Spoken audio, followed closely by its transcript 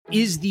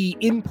Is the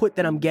input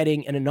that I'm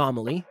getting an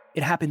anomaly?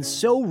 It happens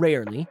so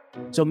rarely,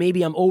 so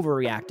maybe I'm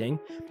overreacting.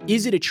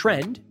 Is it a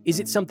trend?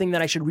 Is it something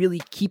that I should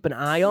really keep an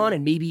eye on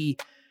and maybe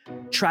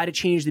try to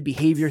change the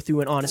behavior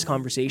through an honest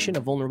conversation, a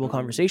vulnerable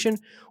conversation?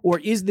 Or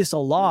is this a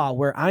law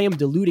where I am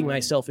deluding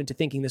myself into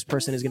thinking this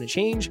person is going to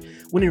change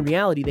when in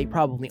reality they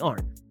probably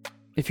aren't?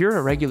 If you're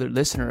a regular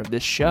listener of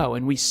this show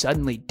and we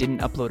suddenly didn't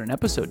upload an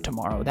episode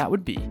tomorrow, that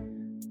would be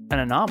an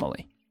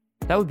anomaly.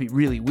 That would be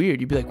really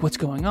weird. You'd be like, what's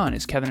going on?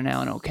 Is Kevin and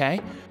Alan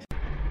okay?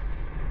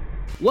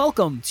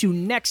 Welcome to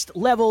Next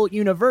Level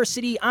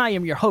University. I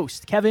am your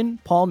host, Kevin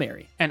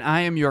Palmieri. And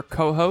I am your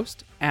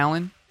co-host,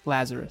 Alan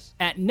Lazarus.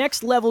 At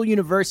Next Level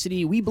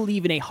University, we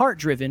believe in a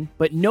heart-driven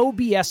but no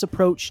BS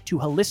approach to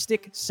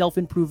holistic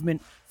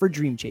self-improvement for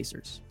dream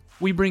chasers.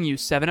 We bring you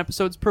 7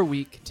 episodes per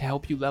week to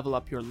help you level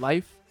up your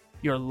life,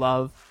 your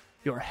love,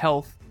 your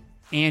health,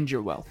 and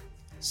your wealth.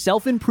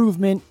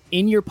 Self-improvement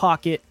in your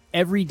pocket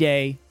every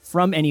day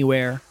from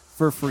anywhere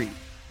for free.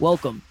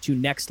 Welcome to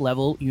Next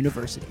Level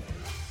University.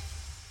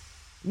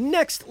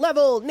 Next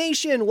Level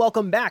Nation,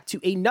 welcome back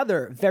to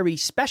another very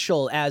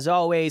special, as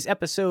always,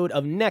 episode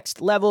of Next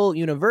Level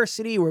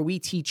University, where we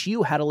teach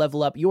you how to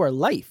level up your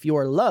life,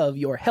 your love,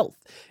 your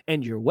health,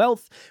 and your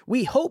wealth.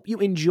 We hope you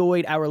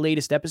enjoyed our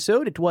latest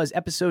episode. It was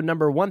episode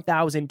number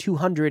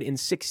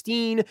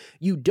 1216.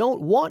 You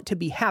don't want to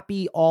be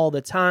happy all the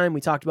time.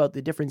 We talked about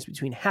the difference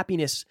between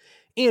happiness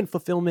and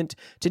fulfillment.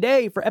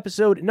 Today, for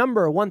episode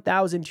number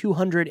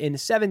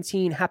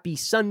 1217, happy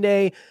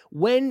Sunday.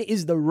 When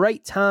is the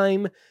right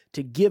time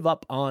to give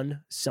up on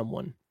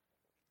someone?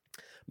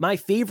 My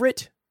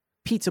favorite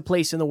pizza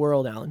place in the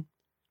world, Alan,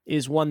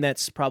 is one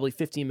that's probably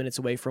 15 minutes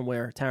away from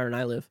where Tara and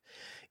I live.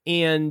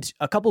 And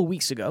a couple of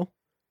weeks ago,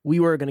 we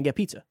were going to get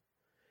pizza.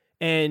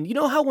 And you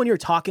know how when you're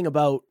talking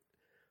about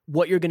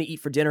what you're going to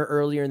eat for dinner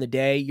earlier in the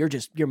day,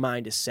 your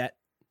mind is set.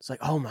 It's like,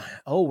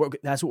 that's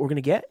what we're going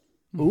to get?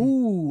 Mm-hmm.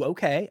 Ooh,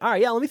 okay. All right,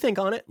 yeah, let me think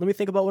on it. Let me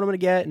think about what I'm going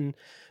to get. And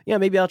yeah,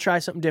 maybe I'll try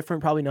something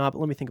different. Probably not, but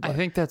let me think about it. I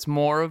think that's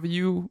more of a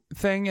you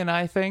thing and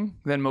I thing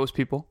than most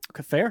people.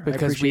 Okay, fair.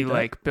 Because we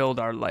build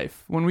our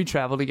life. When we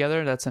travel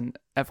together, that's an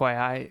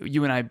FYI,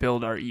 you and I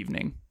build our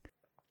evening.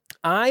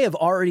 I have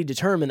already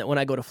determined that when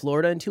I go to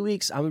Florida in 2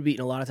 weeks, I'm going to be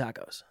eating a lot of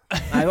tacos.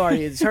 I've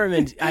already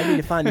determined I need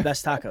to find the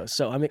best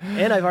tacos.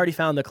 And I've already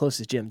found the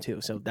closest gym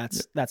too. So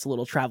that's a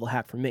little travel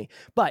hack for me.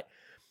 But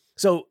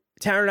so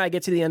Tara and I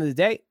get to the end of the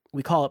day.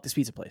 We call up this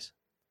pizza place.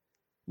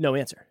 No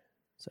answer.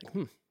 It's like,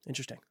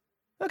 interesting.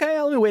 Okay,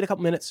 let me wait a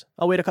couple minutes.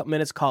 I'll wait a couple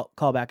minutes, call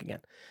back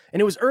again.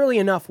 And it was early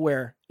enough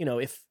where,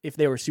 if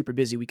they were super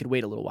busy, we could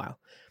wait a little while.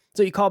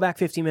 So you call back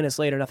 15 minutes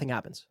later, nothing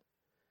happens.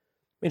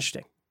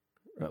 Interesting.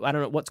 I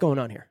don't know what's going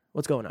on here.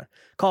 What's going on?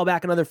 Call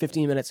back another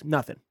 15 minutes,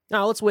 nothing.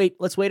 Now let's wait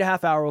a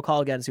half hour. We'll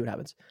call again and see what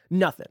happens.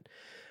 Nothing.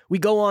 We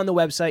go on the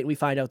website and we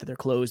find out that they're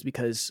closed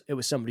because it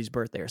was somebody's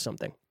birthday or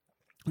something.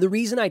 The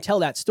reason I tell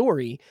that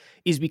story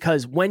is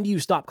because when do you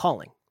stop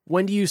calling?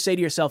 When do you say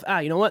to yourself,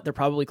 you know what? They're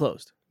probably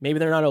closed. Maybe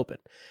they're not open.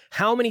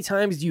 How many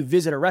times do you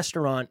visit a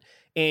restaurant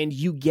and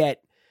you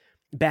get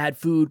bad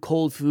food,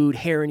 cold food,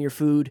 hair in your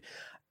food?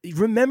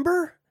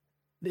 Remember,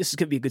 this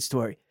could be a good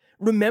story.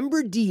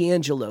 Remember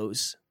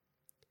D'Angelo's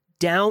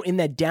down in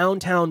that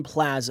downtown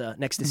plaza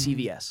next to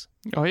CVS?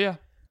 Oh, yeah.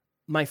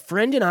 My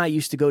friend and I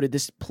used to go to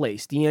this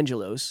place,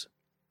 D'Angelo's,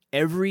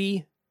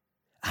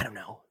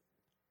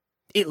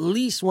 at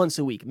least once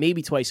a week,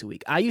 maybe twice a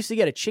week. I used to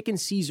get a chicken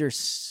Caesar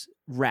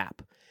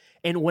wrap.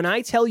 And when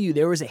I tell you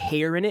there was a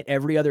hair in it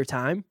every other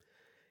time,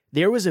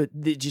 there was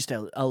just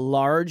a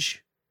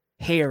large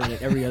hair in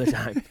it every other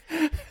time.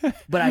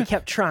 But I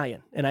kept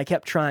trying and I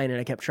kept trying and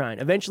I kept trying.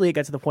 Eventually it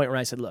got to the point where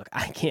I said, look,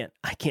 I can't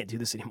do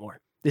this anymore.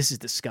 This is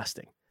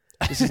disgusting.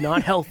 This is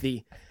not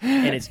healthy.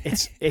 And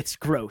it's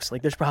gross.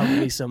 Like this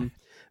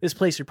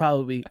place should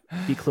probably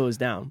be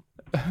closed down.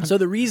 So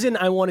the reason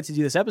I wanted to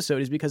do this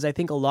episode is because I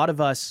think a lot of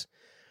us,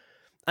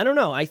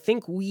 I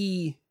think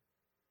we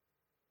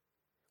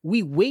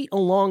wait a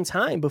long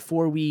time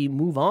before we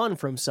move on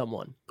from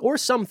someone or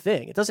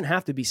something. It doesn't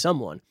have to be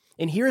someone.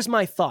 And here's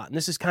my thought, and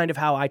this is kind of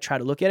how I try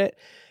to look at it.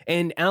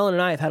 And Alan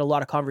and I have had a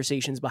lot of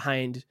conversations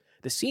behind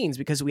the scenes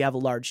because we have a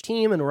large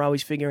team and we're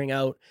always figuring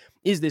out,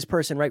 is this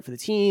person right for the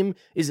team?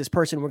 Is this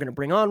person we're going to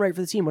bring on right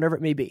for the team? Whatever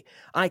it may be.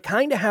 I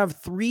kind of have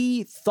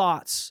 3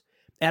 thoughts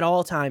at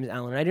all times,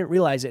 Alan. I didn't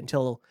realize it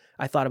until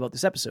I thought about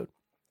this episode.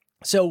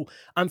 So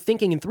I'm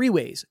thinking in 3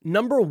 ways.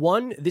 Number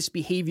 1, this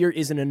behavior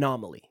is an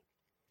anomaly.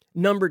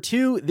 Number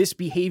 2, this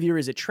behavior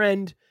is a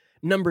trend.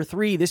 Number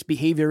 3, this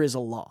behavior is a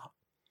law.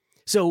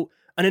 So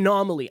an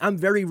anomaly, I'm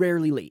very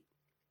rarely late.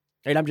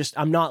 Right?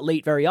 I'm not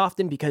late very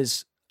often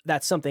because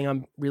that's something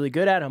I'm really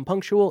good at. I'm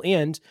punctual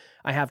and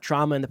I have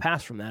trauma in the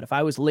past from that. If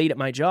I was late at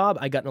my job,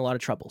 I got in a lot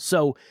of trouble.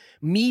 So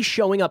me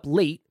showing up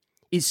late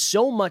is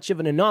so much of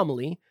an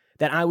anomaly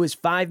that I was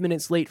 5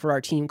 minutes late for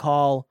our team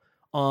call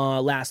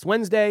last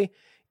Wednesday,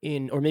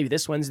 or maybe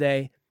this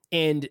Wednesday,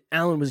 and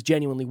Alan was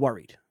genuinely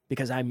worried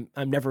because I'm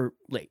never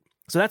late.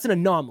 So that's an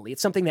anomaly.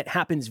 It's something that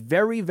happens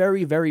very,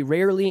 very, very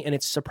rarely, and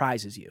it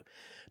surprises you.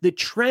 The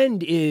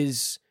trend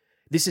is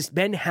this has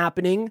been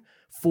happening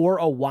for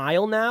a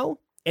while now,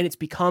 and it's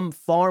become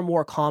far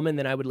more common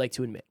than I would like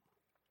to admit.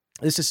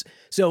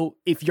 So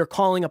if you're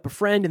calling up a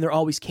friend and they're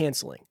always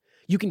canceling,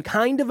 you can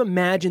kind of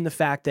imagine the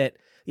fact that,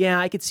 yeah,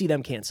 I could see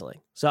them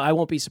canceling. So I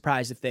won't be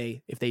surprised if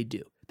they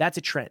do. That's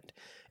a trend.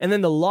 And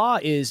then the law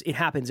is it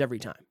happens every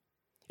time.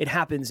 It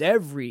happens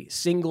every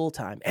single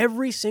time.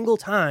 Every single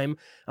time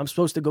I'm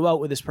supposed to go out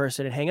with this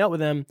person and hang out with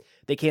them,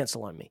 they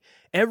cancel on me.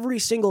 Every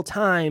single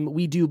time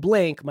we do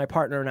blank, my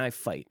partner and I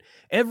fight.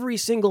 Every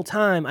single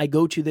time I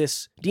go to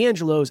this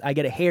D'Angelo's, I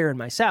get a hair in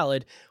my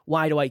salad.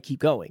 Why do I keep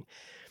going?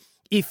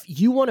 If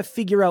you want to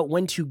figure out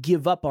when to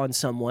give up on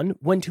someone,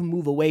 when to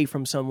move away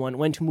from someone,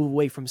 when to move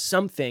away from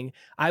something,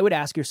 I would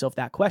ask yourself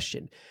that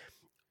question.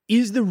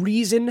 Is the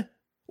reason,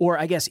 or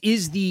I guess,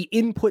 is the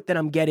input that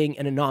I'm getting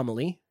an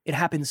anomaly? It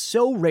happens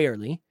so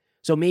rarely,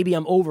 so maybe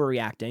I'm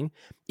overreacting.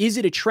 Is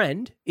it a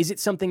trend? Is it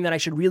something that I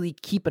should really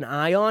keep an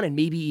eye on and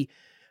maybe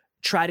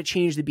try to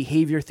change the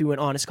behavior through an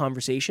honest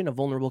conversation, a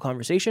vulnerable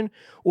conversation?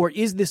 Or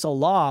is this a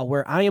law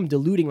where I am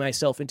deluding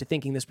myself into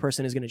thinking this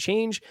person is going to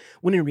change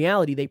when in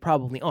reality they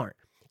probably aren't?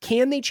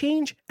 Can they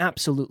change?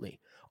 Absolutely.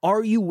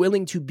 Are you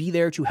willing to be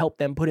there to help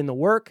them put in the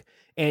work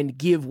and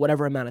give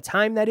whatever amount of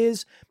time that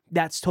is?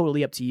 That's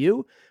totally up to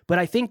you. But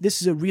I think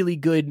this is a really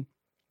good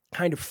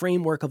kind of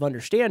framework of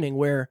understanding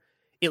where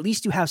at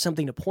least you have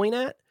something to point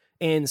at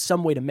and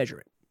some way to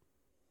measure it.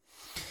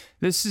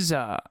 This is,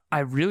 I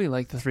really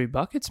like the 3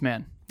 buckets,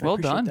 man. Well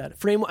done. That.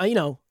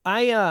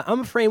 I'm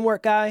a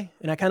framework guy,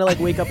 and I kind of like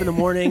wake up in the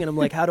morning and I'm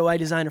like, how do I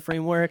design a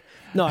framework?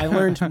 No, I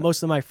learned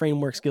most of my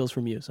framework skills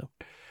from you. So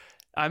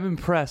I'm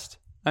impressed.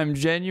 I'm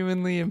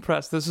genuinely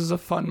impressed. This is a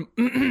fun,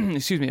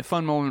 a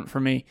fun moment for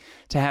me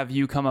to have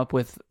you come up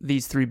with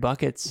these 3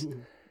 buckets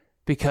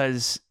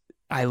because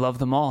I love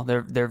them all.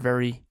 They're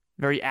very,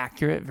 very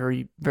accurate,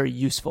 very, very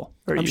useful.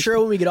 I'm sure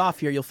when we get off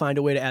here, you'll find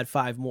a way to add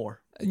 5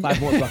 more.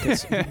 5 more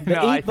buckets. The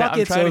 8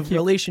 buckets of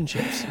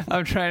relationships.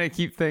 I'm trying to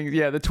keep things,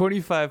 the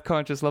 25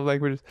 conscious love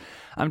languages.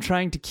 I'm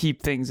trying to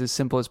keep things as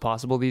simple as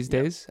possible these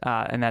days.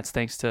 And that's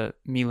thanks to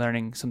me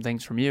learning some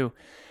things from you.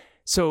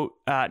 So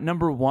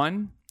number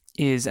 1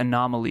 is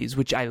anomalies,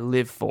 which I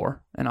live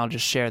for. And I'll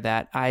just share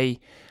that. I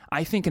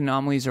think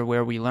anomalies are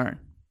where we learn.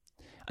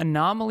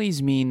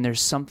 Anomalies mean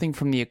there's something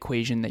from the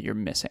equation that you're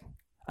missing.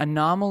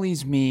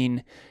 Anomalies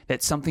mean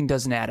that something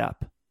doesn't add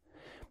up.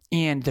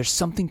 And there's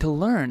something to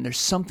learn. There's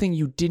something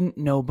you didn't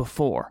know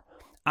before.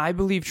 I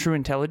believe true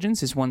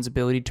intelligence is one's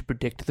ability to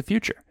predict the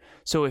future.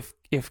 So if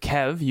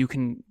Kev, you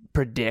can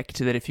predict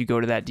that if you go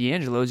to that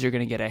D'Angelo's, you're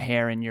going to get a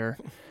hair in your,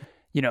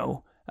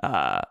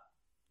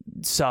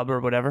 sub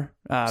or whatever.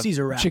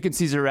 Caesar wrap. Chicken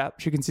Caesar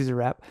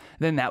wrap.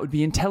 Then that would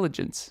be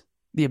intelligence.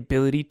 The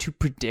ability to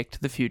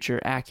predict the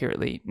future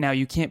accurately. Now,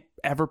 you can't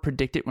ever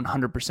predict it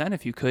 100%.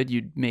 If you could,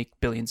 you'd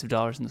make billions of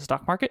dollars in the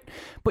stock market.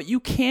 But you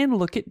can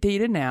look at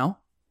data now,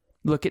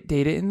 look at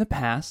data in the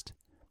past,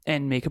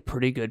 and make a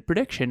pretty good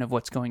prediction of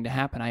what's going to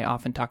happen. I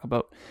often talk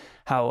about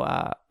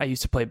how I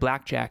used to play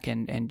blackjack,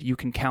 and you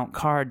can count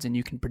cards, and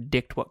you can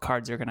predict what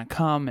cards are going to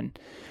come, and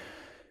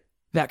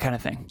that kind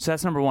of thing. So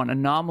that's number 1.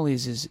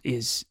 Anomalies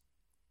is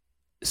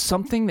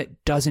something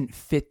that doesn't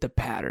fit the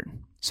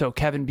pattern. So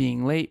Kevin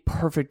being late,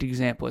 perfect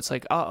example. It's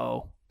like,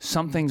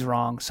 something's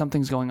wrong.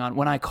 Something's going on.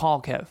 When I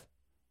call Kev,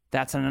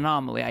 that's an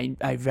anomaly.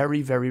 I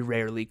very, very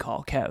rarely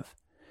call Kev.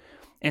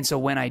 And so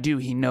when I do,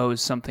 he knows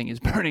something is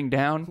burning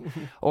down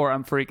or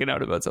I'm freaking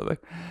out about something.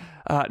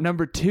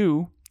 Number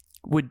 2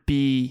 would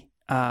be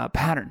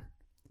pattern.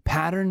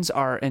 Patterns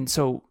are, and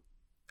so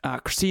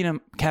Christina,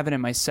 Kevin,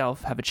 and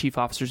myself have a chief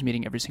officers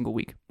meeting every single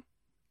week.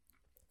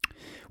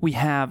 We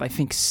have, I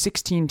think,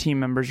 16 team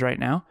members right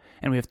now,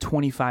 and we have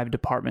 25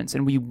 departments.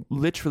 And we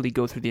literally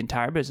go through the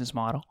entire business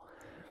model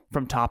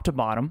from top to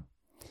bottom.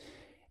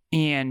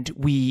 And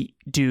we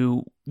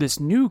do this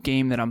new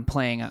game that I'm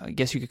playing. I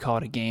guess you could call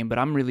it a game, but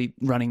I'm really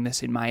running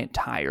this in my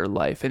entire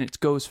life. And it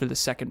goes for the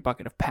second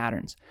bucket of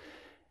patterns.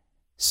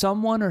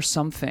 Someone or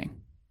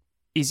something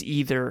is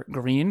either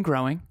green and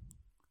growing,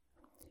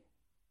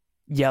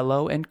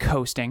 yellow and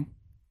coasting,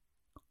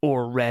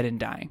 or red and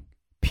dying,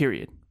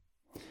 period.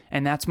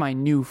 And that's my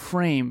new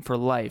frame for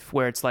life,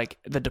 where it's like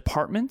the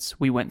departments,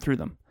 we went through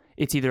them.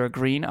 It's either a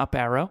green up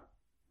arrow,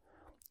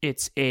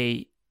 it's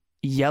a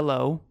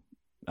yellow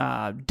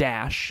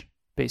dash,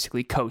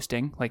 basically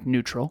coasting, like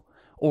neutral,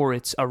 or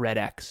it's a red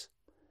X.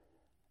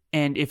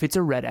 And if it's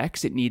a red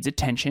X, it needs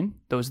attention.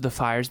 Those are the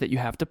fires that you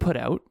have to put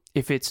out.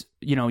 If it's,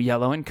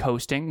 yellow and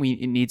coasting,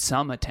 it needs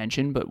some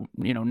attention, but,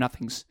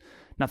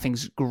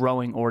 nothing's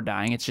growing or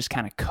dying. It's just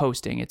kind of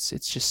coasting. It's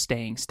just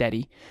staying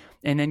steady.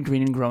 And then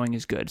green and growing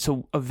is good.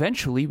 So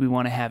eventually we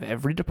want to have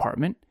every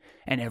department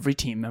and every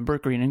team member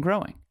green and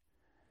growing.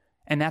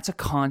 And that's a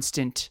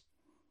constant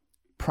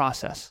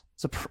process.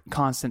 It's a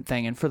constant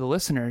thing. And for the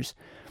listeners,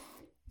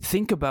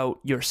 think about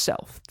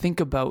yourself. Think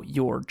about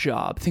your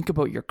job. Think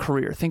about your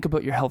career. Think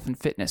about your health and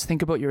fitness.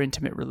 Think about your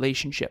intimate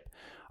relationship.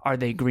 Are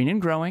they green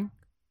and growing?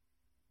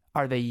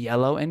 Are they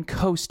yellow and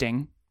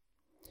coasting?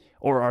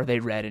 Or are they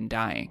red and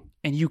dying?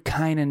 And you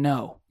kind of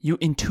know. You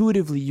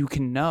intuitively, you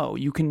can know.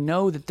 You can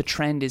know that the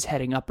trend is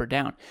heading up or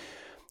down.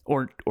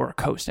 or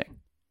coasting.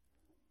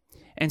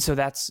 And so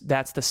that's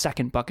the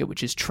second bucket,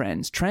 which is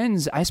trends.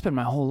 Trends, I spend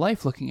my whole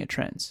life looking at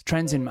trends.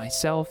 Trends in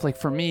myself. Like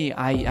for me,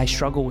 I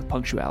struggle with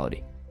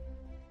punctuality.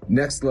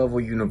 Next Level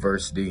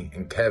University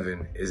and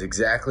Kevin is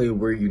exactly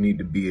where you need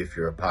to be if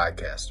you're a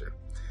podcaster.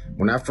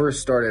 When I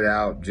first started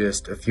out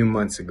just a few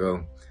months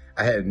ago,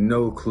 I had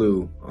no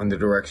clue on the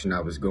direction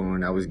I was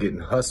going. I was getting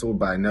hustled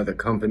by another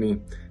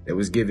company that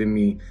was giving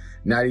me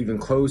not even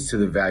close to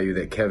the value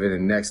that Kevin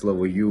and Next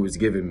Level U was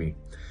giving me.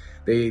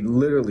 They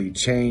literally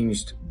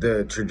changed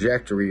the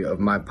trajectory of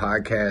my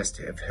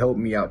podcast, have helped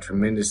me out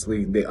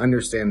tremendously. They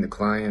understand the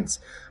clients.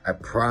 I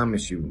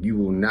promise you, you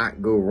will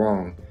not go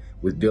wrong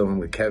with dealing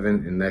with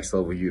Kevin and Next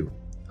Level U.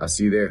 I'll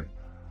see you there.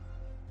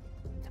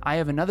 I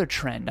have another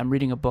trend. I'm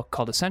reading a book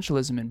called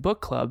Essentialism in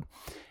Book Club,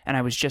 and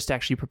I was just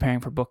actually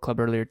preparing for book club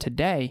earlier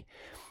today,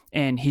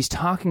 and he's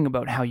talking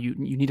about how you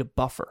need a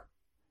buffer.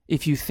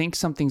 If you think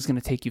something's going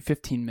to take you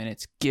 15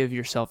 minutes, give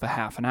yourself a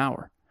half an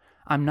hour.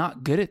 I'm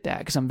not good at that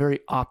because I'm very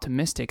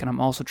optimistic, and I'm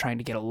also trying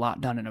to get a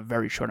lot done in a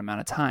very short amount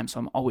of time, so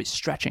I'm always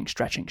stretching.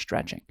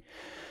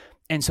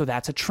 And so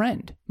that's a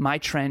trend. My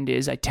trend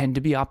is I tend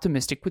to be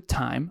optimistic with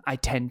time. I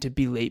tend to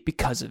be late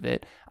because of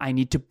it. I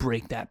need to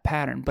break that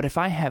pattern. But if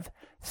I have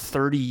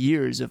 30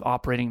 years of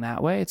operating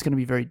that way, it's going to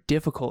be very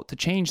difficult to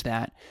change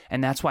that.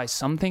 And that's why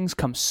some things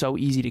come so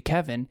easy to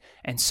Kevin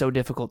and so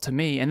difficult to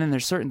me. And then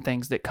there's certain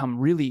things that come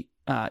really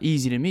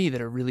easy to me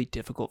that are really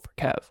difficult for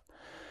Kev.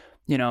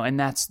 You know, and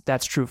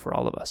that's true for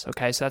all of us.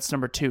 Okay, so that's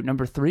number 2.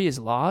 Number 3 is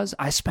laws.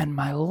 I spend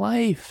my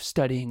life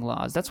studying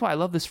laws. That's why I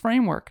love this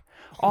framework.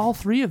 All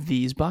 3 of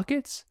these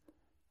buckets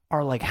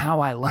are like how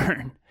I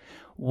learn.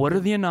 What are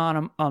the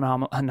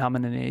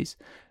anomalies?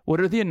 What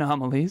are the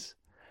anomalies?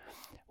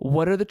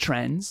 What are the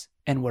trends?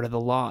 And what are the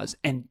laws?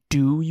 And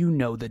do you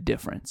know the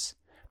difference?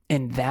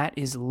 And that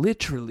is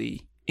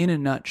literally, in a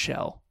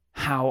nutshell,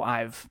 how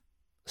I've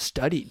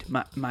studied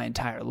my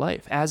entire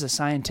life as a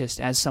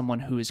scientist, as someone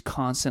who is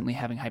constantly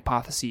having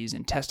hypotheses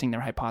and testing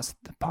their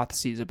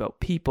hypotheses about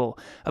people,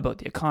 about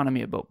the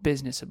economy, about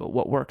business, about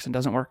what works and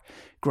doesn't work.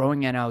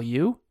 Growing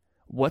NLU,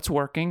 what's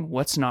working,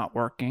 what's not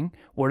working,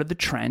 what are the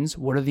trends,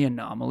 what are the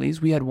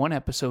anomalies? We had one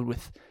episode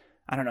with,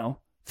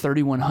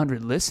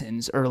 3,100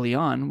 listens early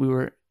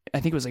on. I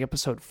think it was like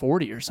episode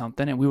 40 or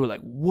something, and we were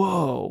like,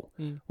 whoa,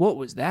 what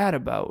was that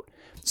about?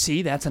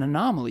 See, that's an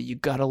anomaly. You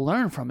got to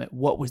learn from it.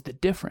 What was the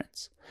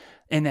difference?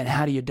 And then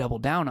how do you double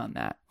down on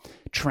that?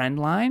 Trend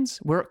lines,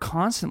 we're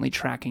constantly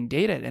tracking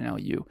data at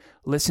NLU.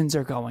 Listens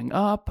are going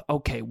up.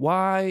 Okay,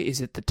 why?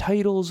 Is it the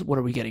titles? What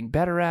are we getting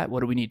better at?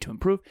 What do we need to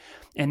improve?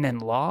 And then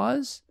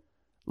laws.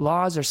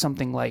 Laws are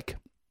something like,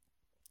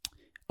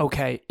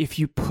 okay, if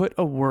you put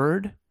a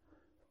word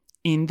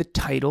in the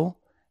title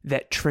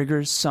that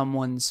triggers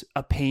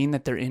a pain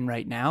that they're in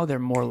right now, they're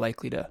more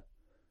likely to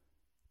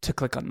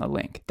click on the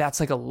link. That's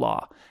like a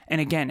law.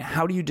 And again,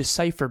 how do you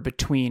decipher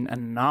between an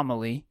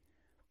anomaly,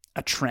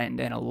 a trend,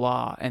 and a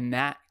law? And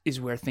that is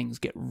where things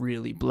get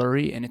really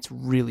blurry, and it's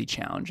really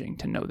challenging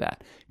to know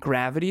that.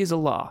 Gravity is a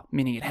law,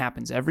 meaning it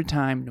happens every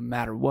time, no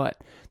matter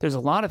what. There's a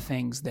lot of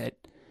things that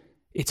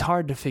it's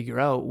hard to figure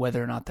out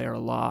whether or not they're a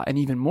law. And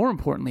even more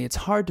importantly, it's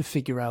hard to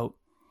figure out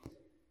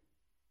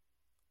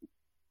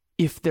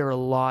if they're a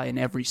law in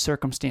every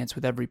circumstance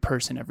with every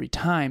person every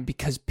time,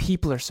 because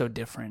people are so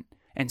different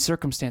and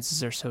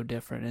circumstances are so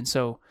different. And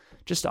so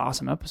just an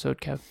awesome episode,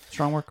 Kev.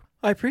 Strong work.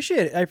 I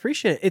appreciate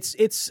it.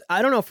 It's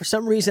I don't know, for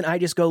some reason I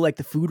just go like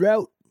the food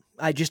route.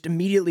 I just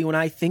immediately, when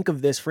I think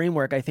of this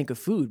framework, I think of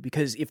food,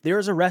 because if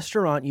there's a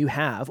restaurant you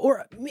have,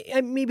 or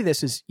maybe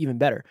this is even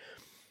better,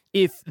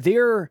 if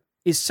there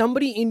is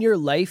somebody in your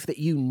life that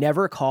you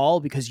never call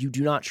because you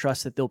do not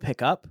trust that they'll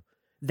pick up,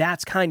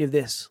 that's kind of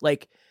this.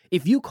 Like,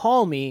 if you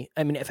call me,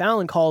 if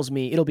Alan calls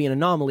me, it'll be an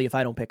anomaly if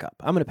I don't pick up.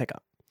 I'm going to pick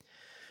up.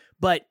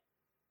 But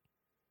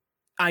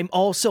I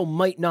also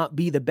might not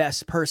be the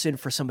best person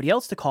for somebody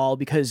else to call,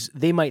 because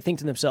they might think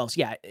to themselves,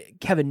 yeah,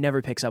 Kevin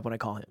never picks up when I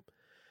call him.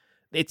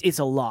 It's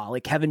a law.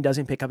 Like, Kevin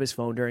doesn't pick up his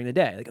phone during the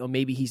day. Like, oh,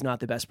 maybe he's not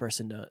the best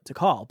person to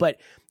call. But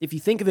if you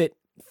think of it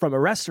from a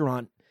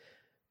restaurant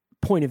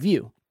point of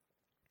view,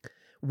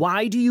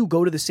 why do you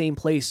go to the same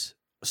place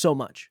so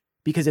much?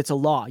 Because it's a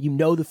law. You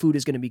know the food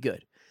is going to be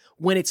good.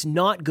 When it's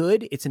not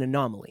good, it's an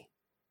anomaly.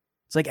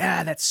 It's like,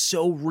 that's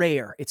so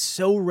rare. It's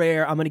so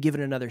rare. I'm going to give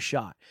it another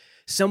shot.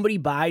 Somebody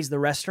buys the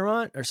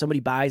restaurant, or somebody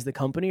buys the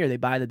company, or they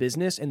buy the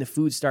business, and the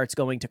food starts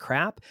going to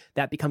crap.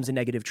 That becomes a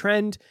negative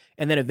trend.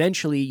 And then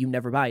eventually you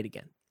never buy it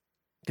again,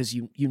 because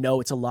you know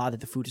it's a law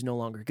that the food is no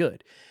longer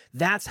good.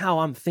 That's how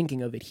I'm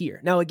thinking of it here.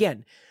 Now,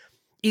 again,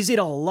 is it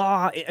a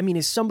law?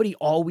 Is somebody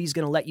always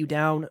going to let you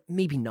down?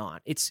 Maybe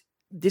not.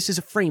 This is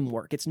a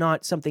framework. It's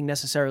not something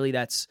necessarily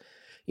that's,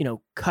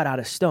 cut out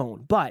of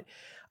stone. But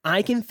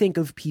I can think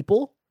of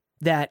people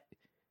that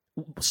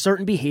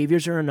certain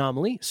behaviors are an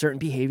anomaly, certain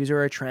behaviors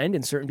are a trend,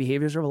 and certain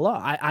behaviors are a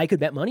law. I could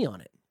bet money on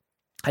it.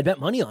 I'd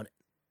bet money on it.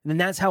 And then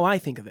that's how I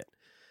think of it.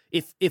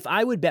 If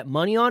I would bet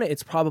money on it,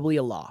 it's probably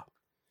a law.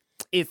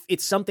 If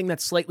it's something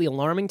that's slightly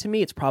alarming to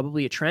me, it's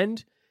probably a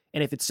trend.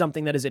 And if it's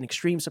something that is an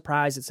extreme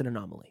surprise, it's an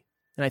anomaly.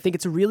 And I think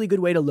it's a really good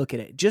way to look at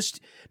it. Just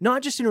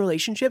not just in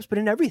relationships, but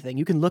in everything.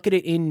 You can look at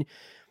it in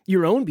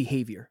your own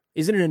behavior.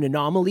 Is it an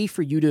anomaly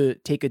for you to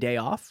take a day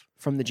off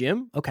from the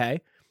gym?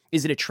 Okay.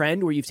 Is it a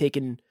trend where you've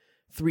taken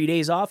 3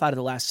 days off out of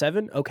the last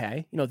 7?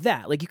 Okay.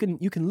 That. Like you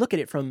can look at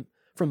it from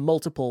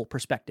multiple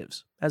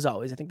perspectives. As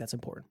always, I think that's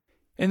important.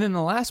 And then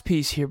the last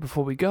piece here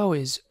before we go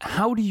is,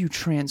 how do you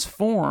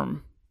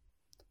transform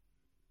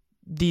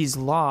these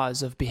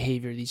laws of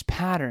behavior, these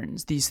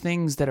patterns, these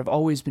things that have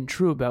always been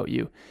true about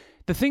you?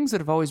 The things that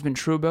have always been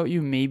true about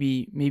you,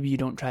 maybe you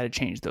don't try to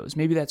change those.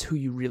 Maybe that's who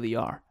you really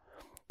are.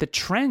 The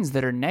trends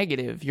that are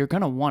negative, you're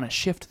going to want to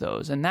shift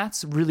those. And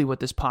that's really what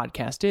this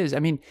podcast is. I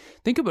mean,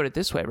 think about it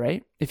this way,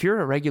 right? If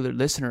you're a regular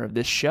listener of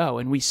this show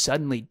and we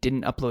suddenly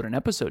didn't upload an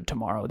episode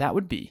tomorrow, that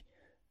would be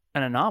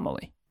an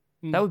anomaly.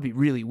 That would be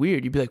really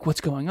weird. You'd be like,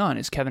 what's going on?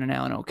 Is Kevin and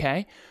Alan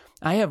okay?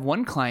 I have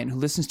one client who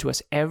listens to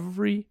us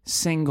every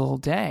single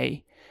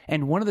day.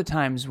 And one of the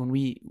times when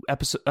we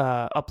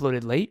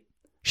uploaded late,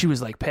 she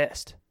was like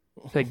pissed.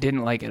 Like,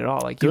 didn't like it at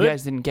all. Like, good. You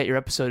guys didn't get your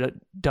episode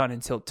done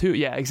until 2.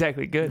 Yeah,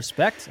 exactly. Good.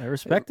 Respect. I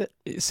respect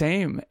it.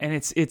 Same. And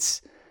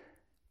it's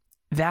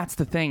that's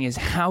the thing, is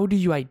how do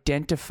you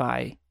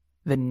identify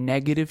the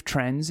negative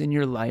trends in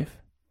your life,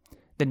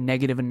 the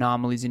negative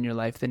anomalies in your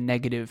life, the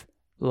negative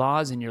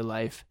laws in your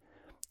life,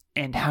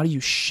 and how do you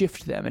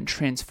shift them and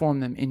transform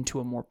them into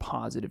a more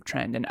positive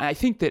trend? And I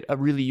think that a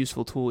really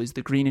useful tool is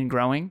the green and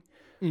growing,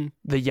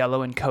 the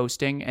yellow and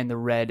coasting, and the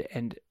red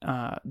and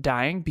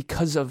dying,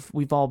 because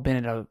we've all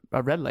been at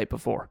a red light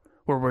before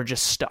where we're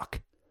just stuck.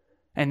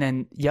 And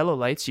then yellow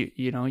lights,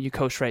 you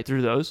coast right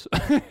through those,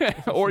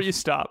 or you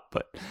stop,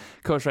 but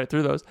coast right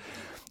through those.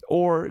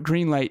 Or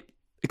green light,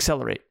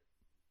 accelerate.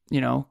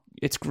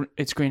 It's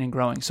green and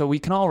growing. So we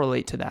can all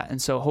relate to that. And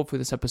so hopefully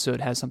this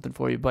episode has something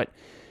for you. But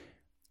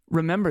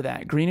remember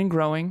that green and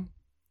growing,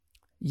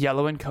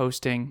 yellow and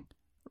coasting,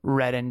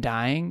 red and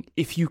dying.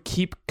 If you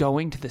keep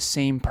going to the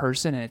same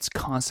person and it's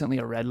constantly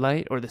a red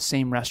light, or the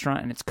same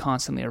restaurant and it's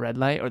constantly a red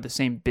light, or the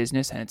same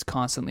business and it's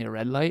constantly a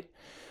red light,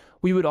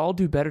 we would all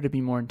do better to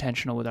be more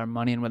intentional with our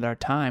money and with our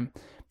time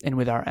and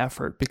with our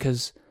effort.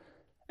 Because,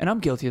 and I'm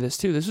guilty of this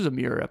too, this was a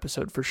mirror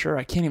episode for sure.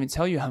 I can't even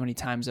tell you how many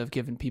times I've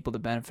given people the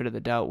benefit of the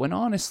doubt when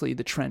honestly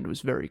the trend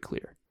was very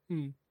clear.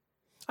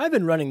 I've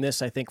been running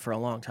this, I think, for a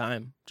long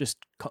time, just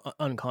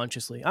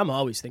unconsciously. I'm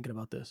always thinking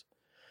about this.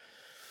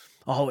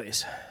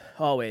 Always.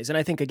 And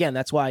I think, again,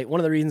 that's why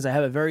one of the reasons I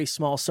have a very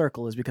small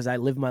circle is because I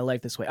live my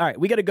life this way. All right,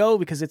 we got to go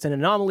because it's an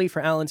anomaly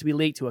for Alan to be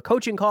late to a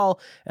coaching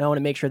call, and I want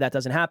to make sure that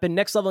doesn't happen.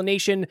 Next Level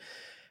Nation,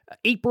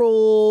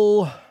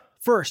 April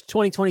 1st,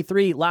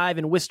 2023, live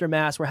in Worcester,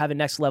 Mass. We're having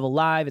Next Level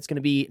live. It's going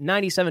to be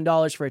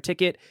 $97 for a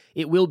ticket.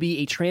 It will be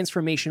a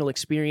transformational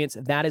experience.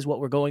 That is what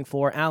we're going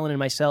for, Alan and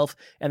myself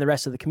and the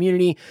rest of the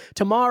community.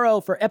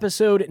 Tomorrow for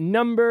episode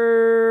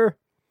number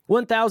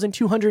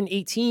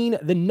 1218,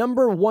 the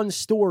number one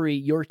story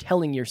you're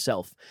telling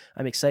yourself.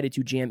 I'm excited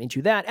to jam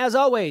into that. As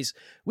always,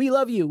 we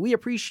love you. We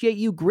appreciate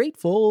you.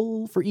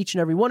 Grateful for each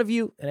and every one of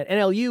you. And at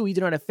NLU, we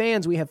do not have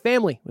fans. We have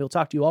family. We'll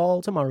talk to you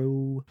all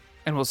tomorrow.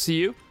 And we'll see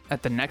you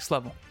at the next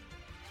level.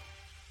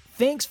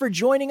 Thanks for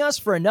joining us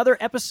for another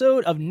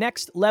episode of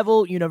Next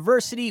Level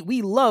University.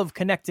 We love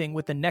connecting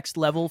with the Next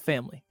Level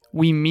family.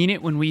 We mean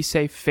it when we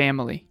say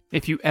family.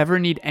 If you ever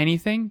need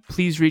anything,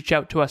 please reach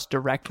out to us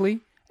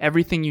directly.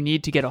 Everything you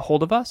need to get a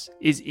hold of us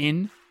is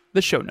in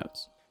the show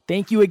notes.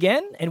 Thank you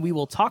again, and we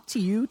will talk to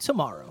you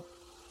tomorrow.